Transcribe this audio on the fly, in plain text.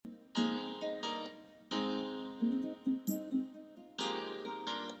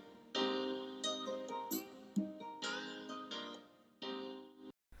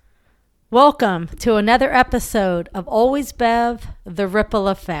Welcome to another episode of Always Bev, The Ripple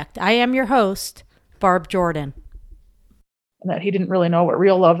Effect. I am your host, Barb Jordan. And that he didn't really know what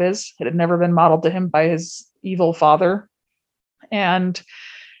real love is. It had never been modeled to him by his evil father. And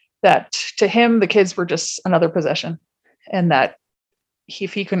that to him, the kids were just another possession. And that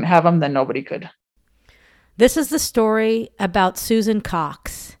if he couldn't have them, then nobody could. This is the story about Susan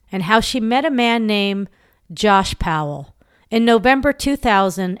Cox and how she met a man named Josh Powell in November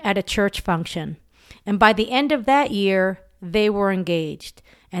 2000 at a church function. And by the end of that year, they were engaged.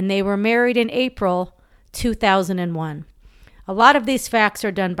 And they were married in April 2001. A lot of these facts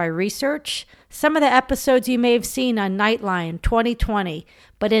are done by research. Some of the episodes you may have seen on Nightline 2020.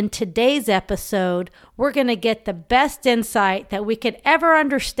 But in today's episode, we're going to get the best insight that we could ever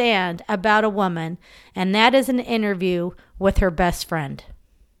understand about a woman. And that is an interview with her best friend.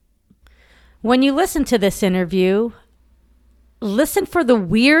 When you listen to this interview, listen for the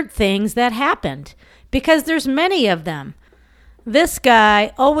weird things that happened, because there's many of them. This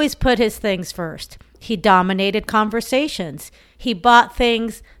guy always put his things first. He dominated conversations. He bought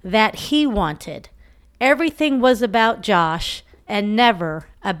things that he wanted. Everything was about Josh and never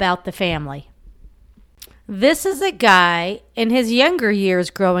about the family. This is a guy in his younger years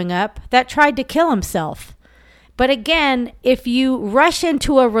growing up that tried to kill himself. But again, if you rush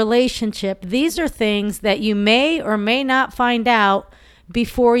into a relationship, these are things that you may or may not find out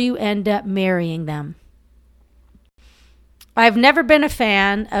before you end up marrying them. I've never been a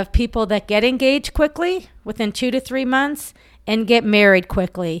fan of people that get engaged quickly, within 2 to 3 months, and get married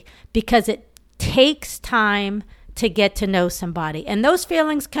quickly, because it takes time to get to know somebody. And those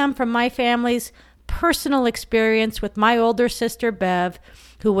feelings come from my family's personal experience with my older sister, Bev,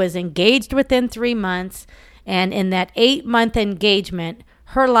 who was engaged within 3 months. And in that 8-month engagement,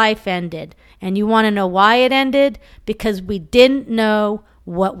 her life ended. And you want to know why it ended? Because we didn't know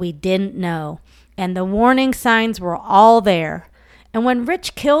what we didn't know. And the warning signs were all there. And when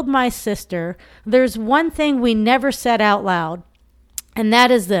Rich killed my sister, there's one thing we never said out loud. And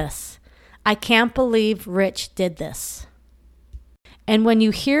that is this: I can't believe Rich did this. And when you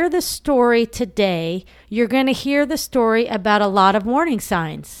hear the story today, you're going to hear the story about a lot of warning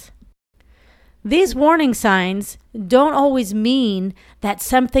signs. These warning signs don't always mean that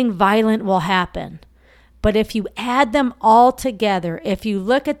something violent will happen. But if you add them all together, if you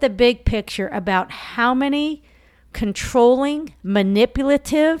look at the big picture about how many controlling,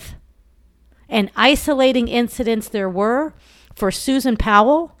 manipulative, and isolating incidents there were for Susan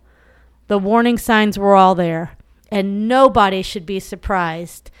Powell, the warning signs were all there. And nobody should be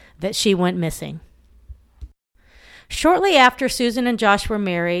surprised that she went missing. Shortly after Susan and Josh were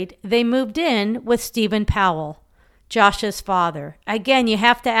married, they moved in with Stephen Powell, Josh's father. Again, you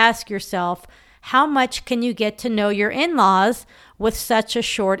have to ask yourself, how much can you get to know your in-laws with such a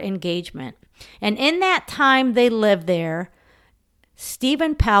short engagement? And in that time they lived there,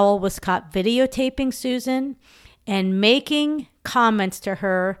 Stephen Powell was caught videotaping Susan and making comments to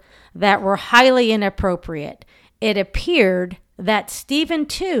her that were highly inappropriate. It appeared that Stephen,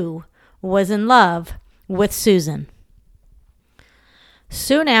 too, was in love with Susan.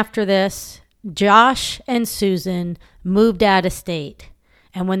 Soon after this, Josh and Susan moved out of state.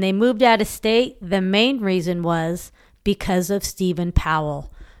 And when they moved out of state, the main reason was because of Stephen Powell.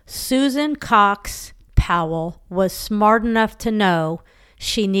 Susan Cox Powell was smart enough to know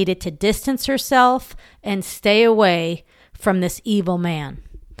she needed to distance herself and stay away from this evil man.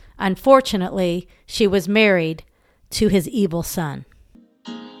 Unfortunately, she was married to his evil son.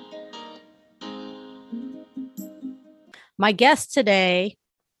 My guest today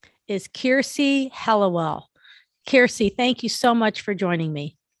is Kiersey Hellawell. Kiersey, thank you so much for joining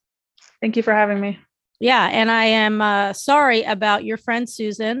me. Thank you for having me. Yeah, and I am sorry about your friend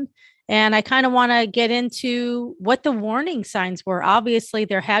Susan, and I kind of want to get into what the warning signs were. Obviously,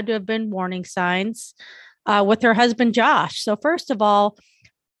 there had to have been warning signs with her husband, Josh. So first of all,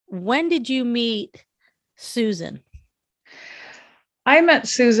 when did you meet Susan? I met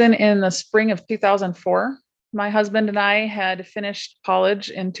Susan in the spring of 2004. My husband and I had finished college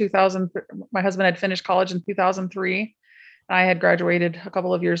in 2000. My husband had finished college in 2003. I had graduated a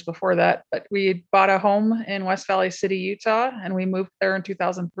couple of years before that, but we bought a home in West Valley City, Utah, and we moved there in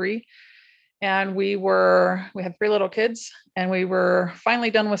 2003. And we had 3 little kids, and we were finally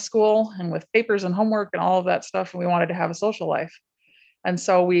done with school and with papers and homework and all of that stuff. And we wanted to have a social life. And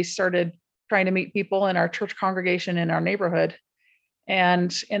so we started trying to meet people in our church congregation in our neighborhood.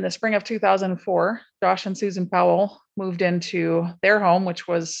 And in the spring of 2004, Josh and Susan Powell moved into their home, which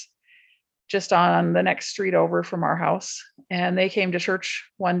was just on the next street over from our house. And they came to church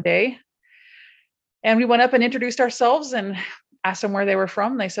one day. And we went up and introduced ourselves. And asked them where they were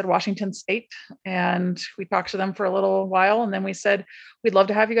from. They said Washington State. And we talked to them for a little while. And then we said, we'd love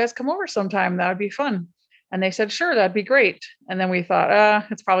to have you guys come over sometime. That would be fun. And they said, sure, that'd be great. And then we thought,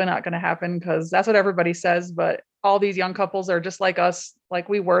 it's probably not going to happen because that's what everybody says. But all these young couples are just like us, like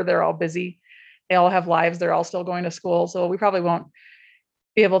we were. They're all busy. They all have lives. They're all still going to school. So we probably won't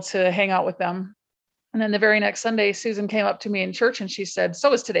be able to hang out with them. And then the very next Sunday, Susan came up to me in church and she said,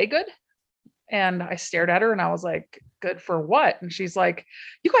 so is today good? And I stared at her and I was like, good for what? And she's like,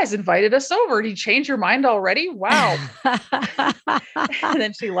 you guys invited us over. Did you change your mind already? Wow. And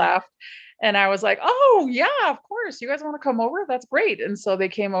then she laughed. And I was like, oh, yeah, of course. You guys want to come over? That's great. And so they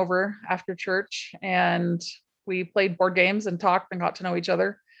came over after church and we played board games and talked and got to know each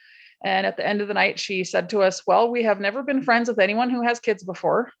other. And at the end of the night, she said to us, well, we have never been friends with anyone who has kids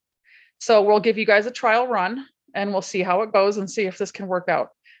before. So we'll give you guys a trial run and we'll see how it goes and see if this can work out.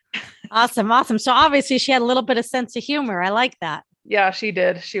 Awesome. Awesome. So obviously she had a little bit of sense of humor. I like that. Yeah, she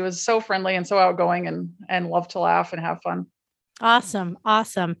did. She was so friendly and so outgoing and loved to laugh and have fun. Awesome.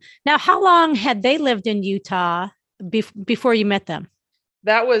 Awesome. Now, how long had they lived in Utah before you met them?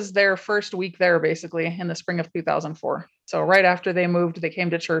 That was their first week there, basically, in the spring of 2004. So right after they moved, they came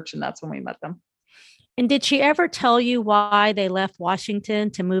to church and that's when we met them. And did she ever tell you why they left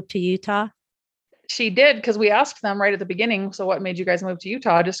Washington to move to Utah? She did, because we asked them right at the beginning, so what made you guys move to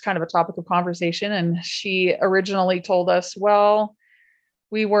Utah? Just kind of a topic of conversation. And she originally told us, well,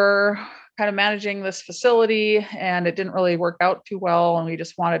 we were kind of managing this facility and it didn't really work out too well. And we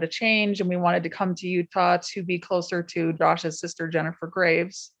just wanted to change and we wanted to come to Utah to be closer to Josh's sister, Jennifer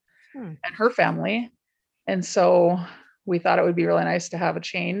Graves, and her family. And so we thought it would be really nice to have a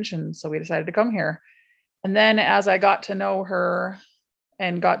change. And so we decided to come here. And then as I got to know her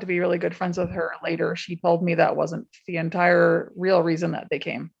and got to be really good friends with her later, she told me that wasn't the entire real reason that they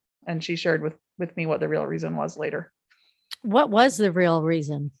came. And she shared with me what the real reason was later. What was the real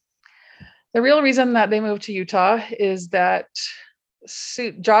reason? The real reason that they moved to Utah is that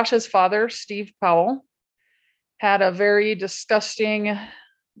Josh's father, Steve Powell, had a very disgusting,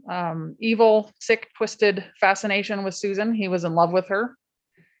 evil, sick, twisted fascination with Susan. He was in love with her.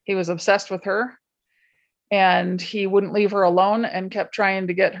 He was obsessed with her. And he wouldn't leave her alone and kept trying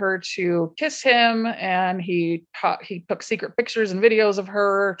to get her to kiss him. And he took secret pictures and videos of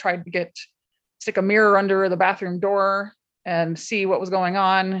her, tried to stick a mirror under the bathroom door and see what was going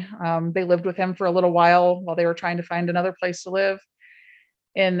on. They lived with him for a little while they were trying to find another place to live,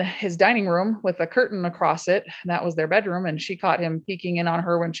 in his dining room with a curtain across it. And that was their bedroom. And she caught him peeking in on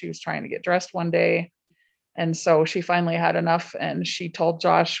her when she was trying to get dressed one day. And so she finally had enough and she told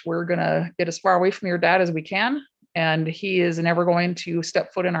Josh, we're going to get as far away from your dad as we can. And he is never going to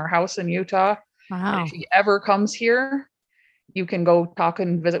step foot in our house in Utah. Wow. And if he ever comes here, you can go talk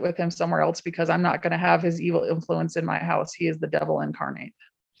and visit with him somewhere else because I'm not going to have his evil influence in my house. He is the devil incarnate.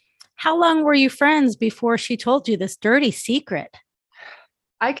 How long were you friends before she told you this dirty secret?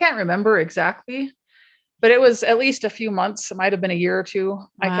 I can't remember exactly, but it was at least a few months. It might have been a year or two. Wow.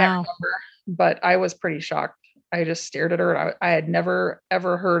 I can't remember, but I was pretty shocked. I just stared at her. I had never,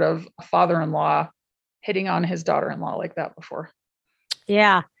 ever heard of a father-in-law hitting on his daughter-in-law like that before.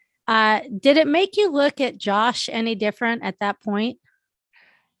 Yeah. Did it make you look at Josh any different at that point?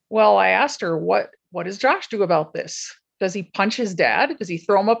 Well, I asked her, what does Josh do about this? Does he punch his dad? Does he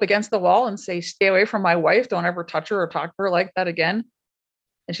throw him up against the wall and say, stay away from my wife? Don't ever touch her or talk to her like that again.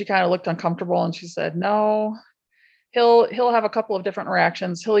 And she kind of looked uncomfortable and she said, no, he'll have a couple of different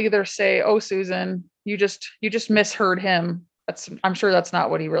reactions. He'll either say, oh, Susan, you just misheard him. I'm sure that's not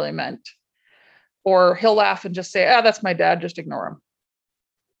what he really meant. Or he'll laugh and just say, that's my dad. Just ignore him.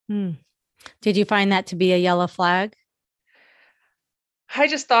 Did you find that to be a yellow flag? I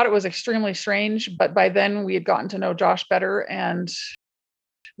just thought it was extremely strange, but by then we had gotten to know Josh better and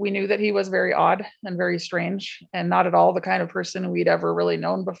we knew that he was very odd and very strange and not at all the kind of person we'd ever really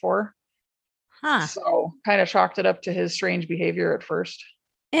known before. So kind of chalked it up to his strange behavior at first.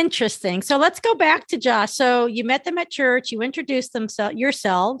 Interesting. So let's go back to Josh. So you met them at church, you introduced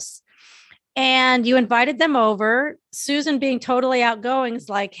yourselves, and you invited them over. Susan, being totally outgoing, is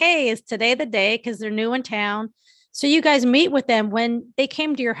like, hey, is today the day? Because they're new in town. So you guys meet with them. When they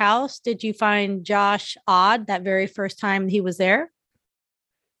came to your house, did you find Josh odd that very first time he was there?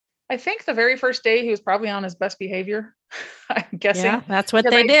 I think the very first day he was probably on his best behavior. I'm guessing. Yeah, that's what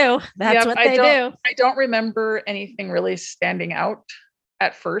they do. That's what they do. I don't remember anything really standing out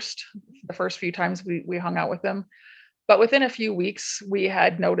at first, the first few times we hung out with him. But within a few weeks, we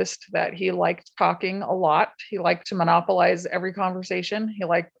had noticed that he liked talking a lot. He liked to monopolize every conversation. He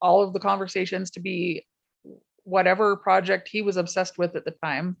liked all of the conversations to be whatever project he was obsessed with at the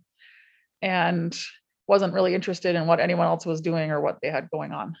time. And wasn't really interested in what anyone else was doing or what they had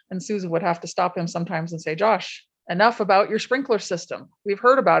going on. And Susan would have to stop him sometimes and say, Josh, enough about your sprinkler system. We've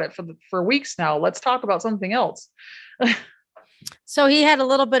heard about it for weeks now. Let's talk about something else. So he had a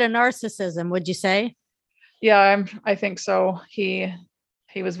little bit of narcissism, would you say? Yeah, I think so. He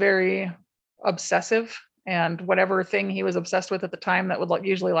was very obsessive, and whatever thing he was obsessed with at the time that would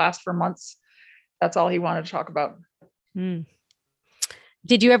usually last for months, that's all he wanted to talk about. Mm.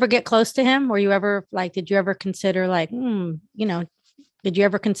 Did you ever get close to him? Were you ever like, did you ever consider like, did you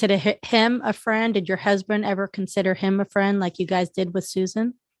ever consider him a friend? Did your husband ever consider him a friend like you guys did with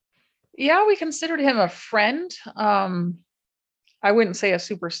Susan? Yeah, we considered him a friend. I wouldn't say a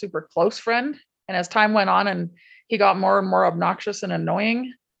super, super close friend. And as time went on and he got more and more obnoxious and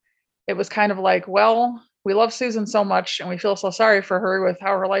annoying, it was kind of like, well, we love Susan so much and we feel so sorry for her with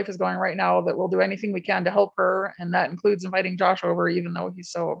how her life is going right now that we'll do anything we can to help her. And that includes inviting Josh over, even though he's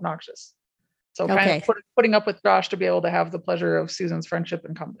so obnoxious. So kind of putting up with Josh to be able to have the pleasure of Susan's friendship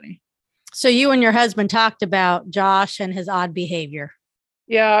and company. So you and your husband talked about Josh and his odd behavior.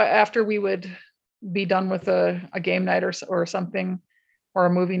 Yeah, after we would be done with a game night or something, or a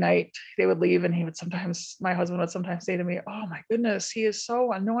movie night, they would leave and my husband would sometimes say to me, oh my goodness, he is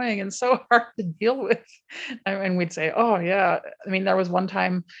so annoying and so hard to deal with. And we'd say, oh yeah. I mean, there was one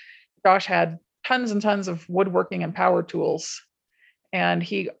time Josh had tons and tons of woodworking and power tools, and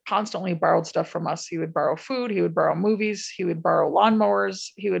he constantly borrowed stuff from us. He would borrow food, he would borrow movies, he would borrow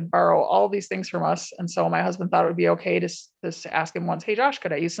lawnmowers, he would borrow all these things from us. And so my husband thought it would be okay to ask him once, hey Josh,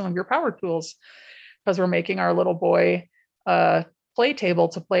 could I use some of your power tools? Because we're making our little boy play table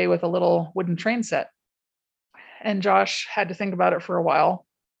to play with a little wooden train set. And Josh had to think about it for a while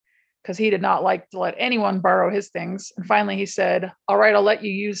because he did not like to let anyone borrow his things. And finally he said, all right, I'll let you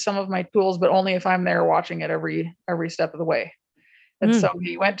use some of my tools, but only if I'm there watching it every step of the way. And so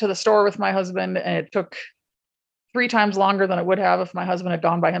he went to the store with my husband, and it took 3 times longer than it would have if my husband had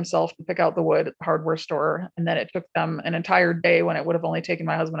gone by himself to pick out the wood at the hardware store. And then it took them an entire day when it would have only taken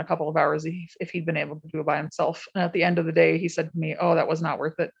my husband a couple of hours if he'd been able to do it by himself. And at the end of the day, he said to me, oh, that was not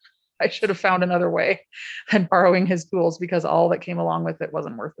worth it. I should have found another way than borrowing his tools, because all that came along with it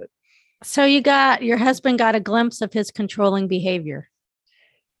wasn't worth it. So your husband got a glimpse of his controlling behavior.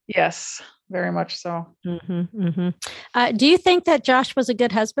 Yes, very much so. Mm-hmm, mm-hmm. Do you think that Josh was a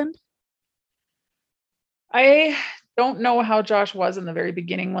good husband? I don't know how Josh was in the very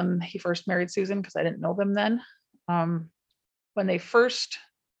beginning when he first married Susan, because I didn't know them then. When they first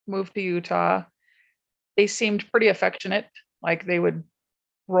moved to Utah, they seemed pretty affectionate. Like they would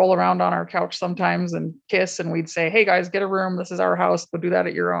roll around on our couch sometimes and kiss, and we'd say, hey guys, get a room. This is our house. Go do that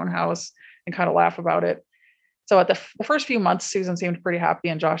at your own house, and kind of laugh about it. So at the first few months, Susan seemed pretty happy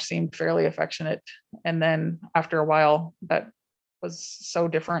and Josh seemed fairly affectionate. And then after a while, that was so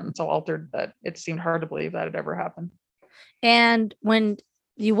different and so altered that it seemed hard to believe that had ever happened. And when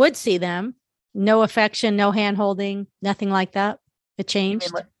you would see them, no affection, no hand holding, nothing like that. It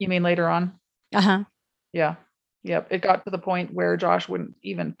changed. You mean later on? Uh-huh. Yeah. Yep. It got to the point where Josh wouldn't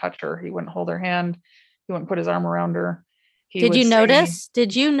even touch her. He wouldn't hold her hand. He wouldn't put his arm around her. Did you notice?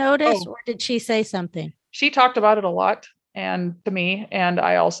 Or did she say something? She talked about it a lot and to me, and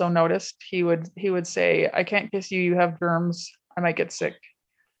I also noticed he would say, I can't kiss you. You have germs. I might get sick,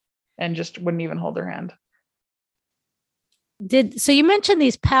 and just wouldn't even hold her hand. So you mentioned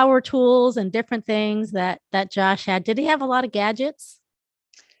these power tools and different things that Josh had. Did he have a lot of gadgets?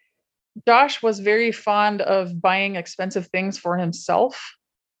 Josh was very fond of buying expensive things for himself,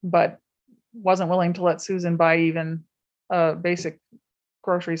 but wasn't willing to let Susan buy even basic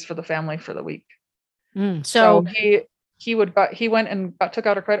groceries for the family for the week. So he went and took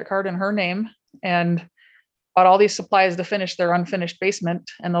out a credit card in her name and bought all these supplies to finish their unfinished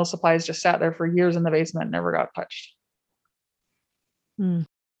basement. And those supplies just sat there for years in the basement, never got touched.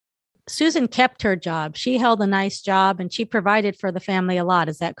 Susan kept her job. She held a nice job and she provided for the family a lot.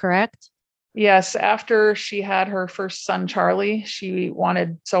 Is that correct? Yes. After she had her first son, Charlie, she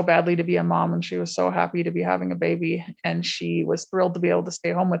wanted so badly to be a mom, and she was so happy to be having a baby, and she was thrilled to be able to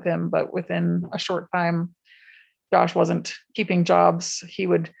stay home with him. But within a short time, Josh wasn't keeping jobs. He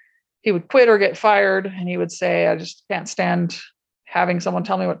would quit or get fired, and he would say, I just can't stand having someone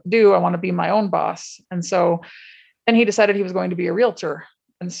tell me what to do. I want to be my own boss. And so then he decided he was going to be a realtor.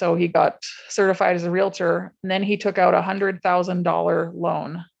 And so he got certified as a realtor, and then he took out $100,000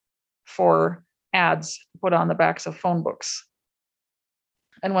 loan for ads put on the backs of phone books.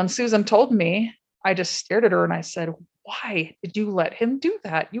 And when Susan told me, I just stared at her and I said, why did you let him do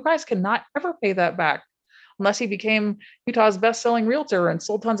that? You guys cannot ever pay that back unless he became Utah's best-selling realtor and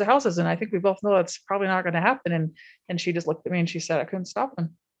sold tons of houses. And I think we both know that's probably not going to happen. And she just looked at me and she said, I couldn't stop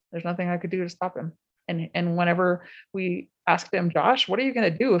him. There's nothing I could do to stop him. And whenever we asked him, Josh, what are you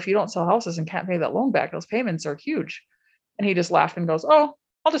going to do if you don't sell houses and can't pay that loan back? Those payments are huge. And he just laughed and goes, oh,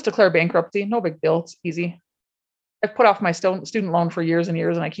 I'll just declare bankruptcy. No big deal. It's easy. I've put off my student loan for years and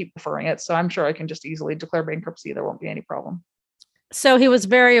years, and I keep deferring it. So I'm sure I can just easily declare bankruptcy. There won't be any problem. So he was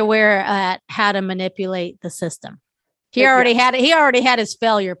very aware at how to manipulate the system. He already had his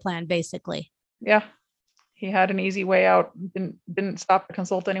failure plan, basically. Yeah. He had an easy way out. Didn't stop to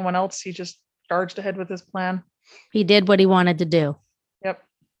consult anyone else. He just charged ahead with his plan. He did what he wanted to do. Yep.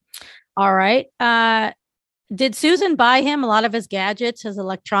 All right. Did Susan buy him a lot of his gadgets, his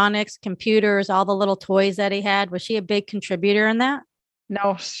electronics, computers, all the little toys that he had? Was she a big contributor in that?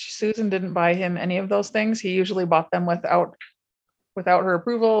 No, Susan didn't buy him any of those things. He usually bought them without her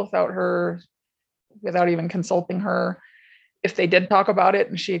approval, without even consulting her. If they did talk about it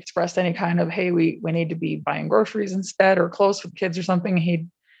and she expressed any kind of, hey, we need to be buying groceries instead or clothes for the kids or something, he'd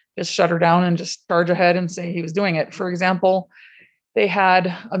just shut her down and just charge ahead and say he was doing it. For example, they had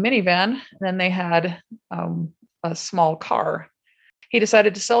a minivan, and then they had a small car. He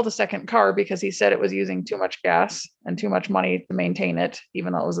decided to sell the second car because he said it was using too much gas and too much money to maintain it,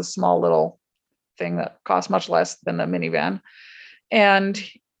 even though it was a small little thing that cost much less than the minivan. And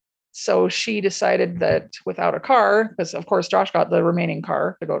so she decided that without a car, because of course Josh got the remaining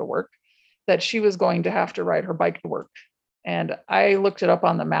car to go to work, that she was going to have to ride her bike to work. And I looked it up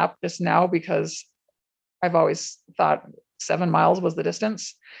on the map just now because I've always thought 7 miles was the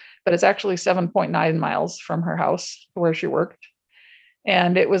distance, but it's actually 7.9 miles from her house to where she worked.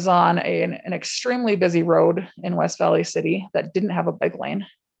 And it was on an extremely busy road in West Valley City that didn't have a bike lane.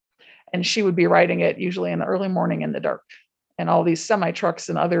 And she would be riding it usually in the early morning in the dark. And all these semi trucks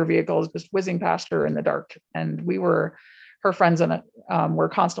and other vehicles just whizzing past her in the dark. And her friends in it were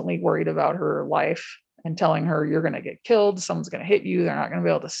constantly worried about her life and telling her, you're going to get killed. Someone's going to hit you. They're not going to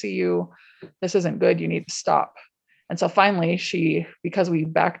be able to see you. This isn't good. You need to stop. And so finally because we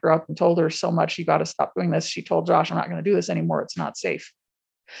backed her up and told her so much, you got to stop doing this. She told Josh, I'm not going to do this anymore. It's not safe.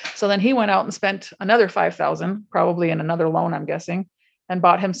 So then he went out and spent another $5,000, probably in another loan, I'm guessing, and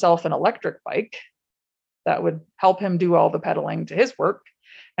bought himself an electric bike that would help him do all the pedaling to his work.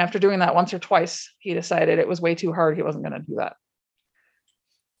 After doing that once or twice, he decided it was way too hard. He wasn't going to do that.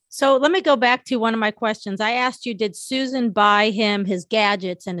 So let me go back to one of my questions. I asked you, did Susan buy him his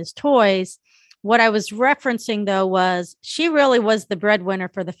gadgets and his toys? What I was referencing, though, was she really was the breadwinner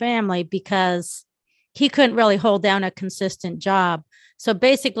for the family because he couldn't really hold down a consistent job. So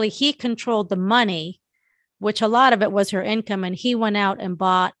basically, he controlled the money, which a lot of it was her income, and he went out and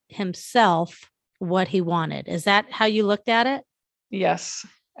bought himself what he wanted. Is that how you looked at it? Yes.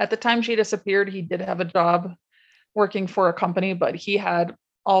 At the time she disappeared, he did have a job working for a company, but he had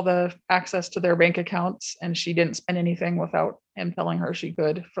all the access to their bank accounts, and she didn't spend anything without him telling her she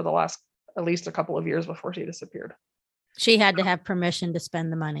could for the last at least a couple of years before she disappeared. She had to have permission to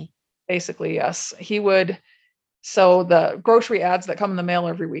spend the money. Basically, yes. He would. So the grocery ads that come in the mail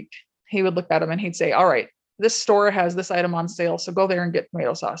every week, he would look at them and he'd say, all right, this store has this item on sale, so go there and get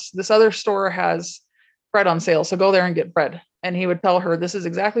tomato sauce. This other store has bread on sale, so go there and get bread. And he would tell her, this is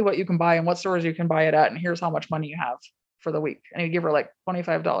exactly what you can buy and what stores you can buy it at, and here's how much money you have for the week. And he'd give her like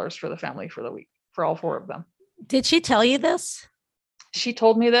 $25 for the family for the week, for all 4 of them. Did she tell you this? She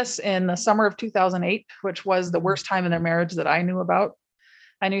told me this in the summer of 2008, which was the worst time in their marriage that I knew about.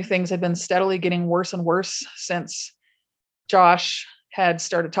 I knew things had been steadily getting worse and worse since Josh had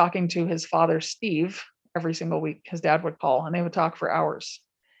started talking to his father, Steve, every single week. His dad would call and they would talk for hours.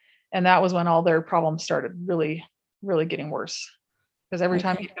 And that was when all their problems started really, really getting worse. Because every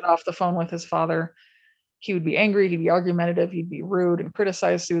time he'd get off the phone with his father, he would be angry, he'd be argumentative, he'd be rude and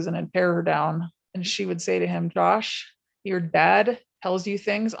criticize Susan and tear her down. And she would say to him, Josh, your dad tells you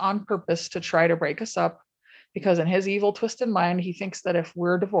things on purpose to try to break us up, because in his evil, twisted mind, he thinks that if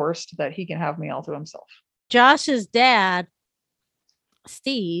we're divorced, that he can have me all to himself. Josh's dad,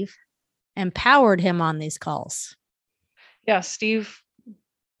 Steve, empowered him on these calls. Yeah, Steve,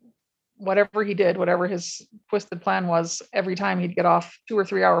 whatever he did, whatever his twisted plan was, every time he'd get off 2 or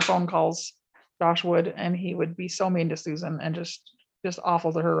 3 hour phone calls, Josh would, and he would be so mean to Susan and just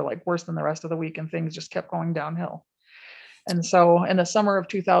awful to her, like worse than the rest of the week, and things just kept going downhill. And so in the summer of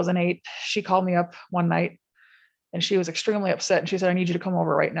 2008, she called me up one night and she was extremely upset. And she said, I need you to come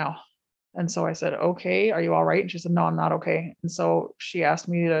over right now. And so I said, okay, are you all right? And she said, no, I'm not okay. And so she asked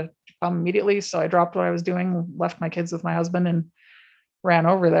me to come immediately. So I dropped what I was doing, left my kids with my husband and ran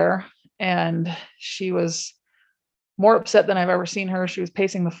over there. And she was more upset than I've ever seen her. She was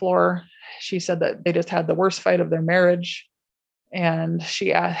pacing the floor. She said that they just had the worst fight of their marriage. And she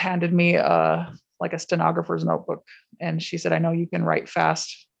handed me like a stenographer's notebook. And she said, I know you can write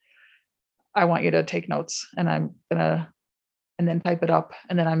fast. I want you to take notes, and and then type it up.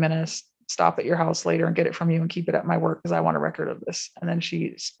 And then I'm going to stop at your house later and get it from you and keep it at my work because I want a record of this. And then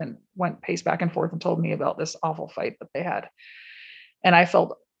she went paced back and forth and told me about this awful fight that they had. And I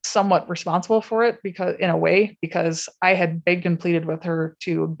felt somewhat responsible for it because I had begged and pleaded with her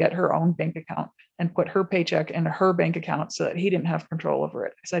to get her own bank account and put her paycheck into her bank account so that he didn't have control over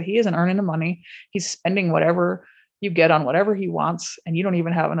it. I said, he isn't earning the money. He's spending whatever you get on whatever he wants, and you don't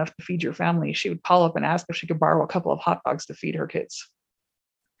even have enough to feed your family. She would call up and ask if she could borrow a couple of hot dogs to feed her kids.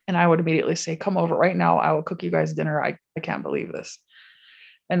 And I would immediately say, come over right now. I will cook you guys dinner. I can't believe this.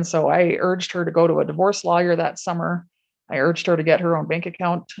 And so I urged her to go to a divorce lawyer that summer. I urged her to get her own bank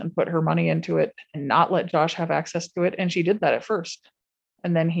account and put her money into it and not let Josh have access to it. And she did that at first.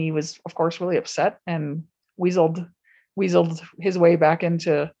 And then he was, of course, really upset and weaseled his way back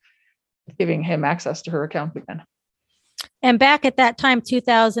into giving him access to her account again. And back at that time,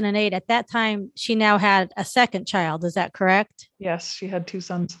 2008, at that time, she now had a second child. Is that correct? Yes, she had 2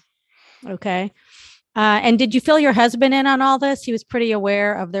 sons. Okay. And did you fill your husband in on all this? He was pretty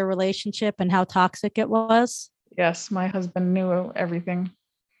aware of their relationship and how toxic it was? Yes, my husband knew everything.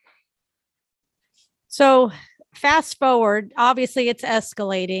 So fast forward, obviously it's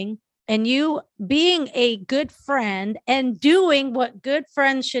escalating, and you being a good friend and doing what good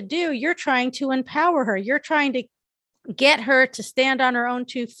friends should do, you're trying to empower her. You're trying to get her to stand on her own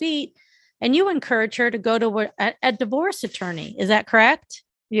 2 feet, and you encourage her to go to a divorce attorney. Is that correct?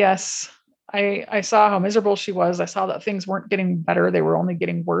 Yes. I saw how miserable she was. I saw that things weren't getting better. They were only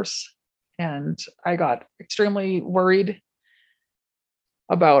getting worse. And I got extremely worried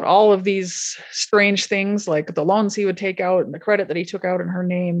about all of these strange things, like the loans he would take out and the credit that he took out in her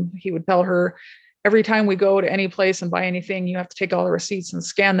name. He would tell her, every time we go to any place and buy anything, you have to take all the receipts and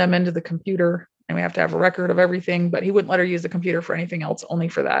scan them into the computer. And we have to have a record of everything. But he wouldn't let her use the computer for anything else, only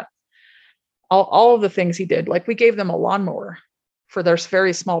for that. All of the things he did, like we gave them a lawnmower for their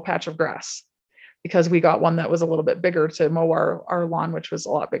very small patch of grass, because we got one that was a little bit bigger to mow our lawn, which was a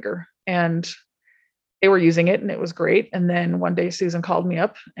lot bigger. And they were using it and it was great. And then one day Susan called me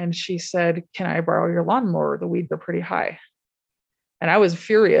up and she said, can I borrow your lawnmower? The weeds are pretty high. And I was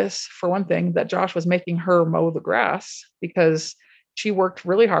furious, for one thing, that Josh was making her mow the grass, because she worked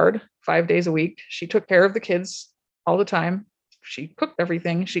really hard 5 days a week. She took care of the kids all the time. She cooked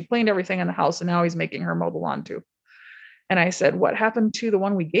everything. She cleaned everything in the house. And now he's making her mow the lawn too. And I said, what happened to the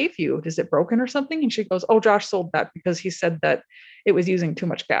one we gave you? Is it broken or something? And she goes, oh, Josh sold that because he said that it was using too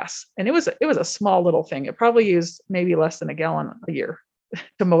much gas. And it was a small little thing. It probably used maybe less than a gallon a year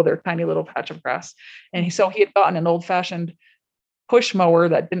to mow their tiny little patch of grass. And so he had gotten an old fashioned push mower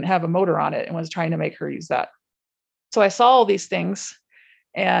that didn't have a motor on it and was trying to make her use that. So I saw all these things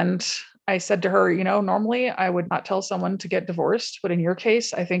and I said to her, normally I would not tell someone to get divorced, but in your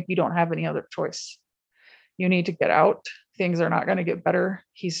case, I think you don't have any other choice. You need to get out. Things are not going to get better.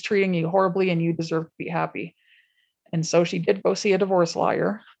 He's treating you horribly and you deserve to be happy. And so she did go see a divorce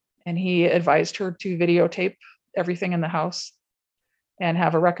lawyer, and he advised her to videotape everything in the house and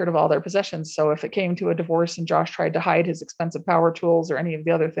have a record of all their possessions. So if it came to a divorce and Josh tried to hide his expensive power tools or any of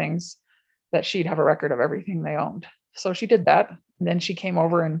the other things, that she'd have a record of everything they owned. So she did that. And then she came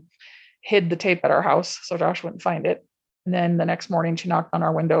over and hid the tape at our house so Josh wouldn't find it. And then the next morning she knocked on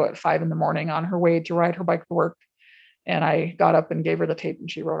our window at 5 a.m. on her way to ride her bike to work. And I got up and gave her the tape and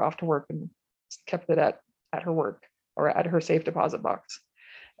she rode off to work and kept it at her work or at her safe deposit box.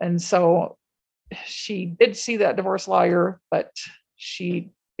 And so she did see that divorce lawyer, but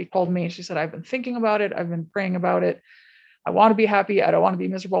she told me, she said, I've been thinking about it. I've been praying about it. I want to be happy. I don't want to be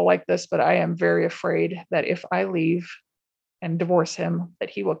miserable like this, but I am very afraid that if I leave and divorce him, that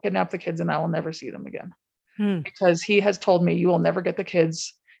he will kidnap the kids and I will never see them again. Because he has told me, you will never get the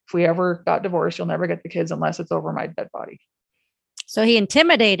kids. If we ever got divorced, you'll never get the kids unless it's over my dead body. So he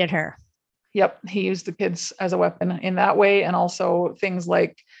intimidated her. Yep. He used the kids as a weapon in that way. And also things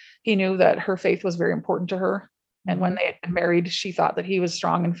like he knew that her faith was very important to her. And when they had been married, she thought that he was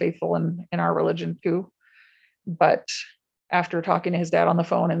strong and faithful in our religion too. But after talking to his dad on the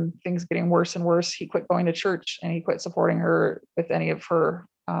phone and things getting worse and worse, he quit going to church and he quit supporting her with any of her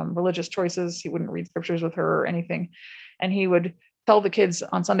religious choices. He wouldn't read scriptures with her or anything. And he would tell the kids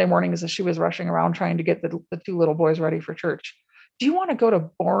on Sunday mornings as she was rushing around trying to get the 2 little boys ready for church, do you want to go to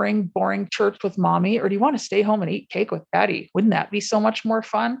boring church with mommy, or do you want to stay home and eat cake with daddy? Wouldn't that be so much more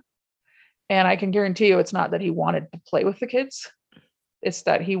fun? And I can guarantee you it's not that he wanted to play with the kids. It's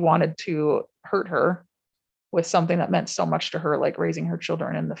that he wanted to hurt her with something that meant so much to her, like raising her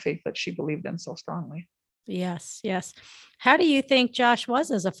children in the faith that she believed in so strongly. Yes. Yes. How do you think Josh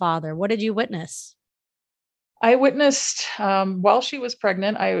was as a father? What did you witness? I witnessed while she was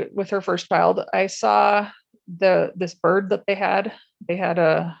pregnant, with her first child, I saw this bird that they had. They had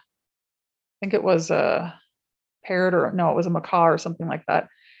I think it was a parrot, or no, it was a macaw or something like that,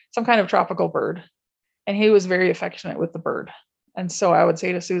 some kind of tropical bird. And he was very affectionate with the bird. And so I would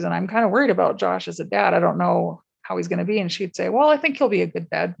say to Susan, I'm kind of worried about Josh as a dad. I don't know how he's going to be. And she'd say, well, I think he'll be a good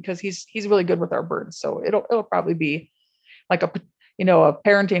dad because he's really good with our birds. So it'll probably be like a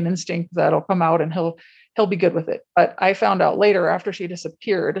parenting instinct that'll come out, and he'll be good with it. But I found out later, after she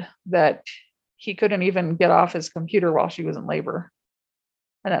disappeared, that he couldn't even get off his computer while she was in labor.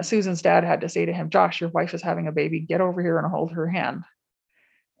 And that Susan's dad had to say to him, Josh, your wife is having a baby. Get over here and hold her hand.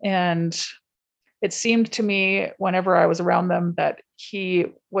 And it seemed to me, whenever I was around them, that he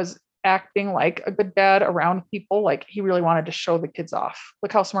was acting like a good dad around people. Like he really wanted to show the kids off.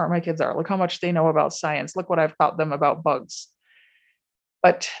 Look how smart my kids are. Look how much they know about science. Look what I've taught them about bugs.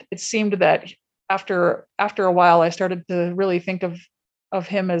 But it seemed that after a while, I started to really think of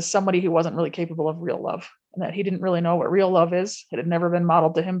him as somebody who wasn't really capable of real love, and that he didn't really know what real love is. It had never been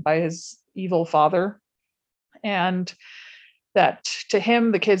modeled to him by his evil father. And that to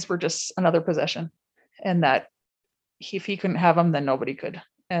him, the kids were just another possession, and that if he couldn't have them, then nobody could.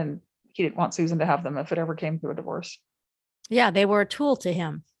 And he didn't want Susan to have them if it ever came to a divorce. Yeah, they were a tool to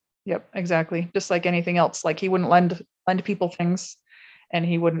him. Yep, exactly. Just like anything else. Like he wouldn't lend people things, and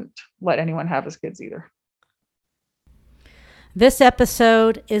he wouldn't let anyone have his kids either. This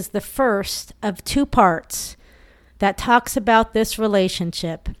episode is the first of 2 parts that talks about this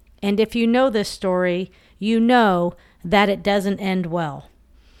relationship. And if you know this story, you know that it doesn't end well.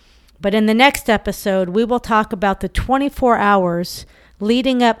 But in the next episode, we will talk about the 24 hours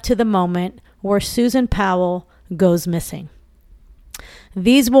leading up to the moment where Susan Powell goes missing.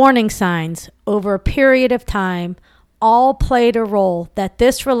 These warning signs over a period of time all played a role that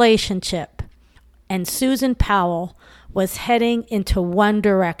this relationship and Susan Powell was heading into one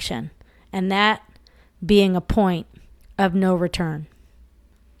direction, and that being a point of no return.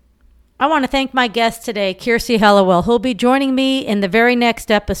 I want to thank my guest today, Kiersey Hellawell, who'll be joining me in the very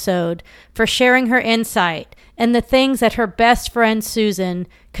next episode for sharing her insight and the things that her best friend Susan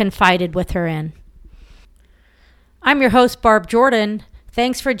confided with her in. I'm your host, Barb Jordan.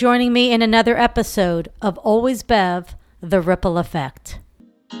 Thanks for joining me in another episode of Always Bev, The Ripple Effect.